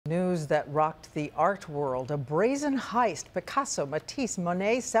news that rocked the art world. A brazen heist, Picasso, Matisse,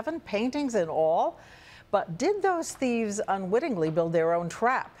 Monet, 7 paintings in all. But did those thieves unwittingly build their own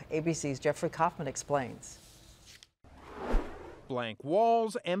trap? ABC's Jeffrey Kaufman explains. Blank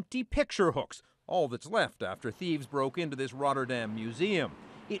walls, empty picture hooks. All that's left after thieves broke into this Rotterdam museum.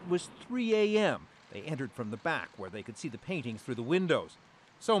 It was 3 a.m. They entered from the back where they could see the paintings through the windows.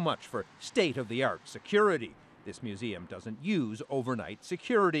 So much for state-of-the-art security. This museum doesn't use overnight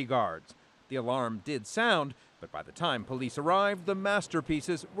security guards. The alarm did sound, but by the time police arrived, the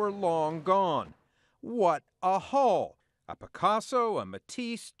masterpieces were long gone. What a haul! A Picasso, a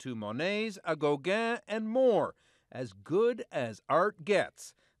Matisse, 2 Monets, a Gauguin, and more. As good as art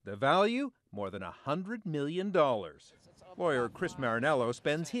gets. The value, more than $100 million. Lawyer Chris Marinello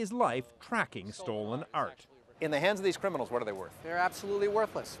spends his life tracking stolen art. In the hands of these criminals, what are they worth? They're absolutely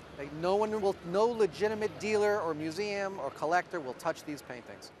worthless. No legitimate dealer or museum or collector will touch these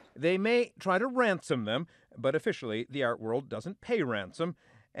paintings. They may try to ransom them, but officially the art world doesn't pay ransom,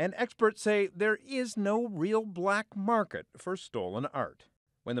 and experts say there is no real black market for stolen art.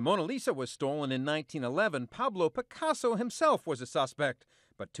 When the Mona Lisa was stolen in 1911, Pablo Picasso himself was a suspect.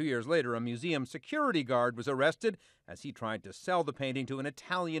 But 2 years later, a museum security guard was arrested as he tried to sell the painting to an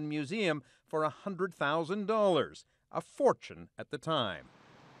Italian museum for $100,000, a fortune at the time.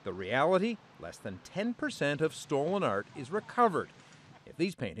 The reality, less than 10% of stolen art is recovered. If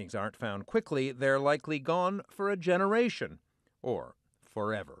these paintings aren't found quickly, they're likely gone for a generation or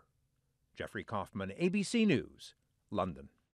forever. Jeffrey Kaufman, ABC News, London.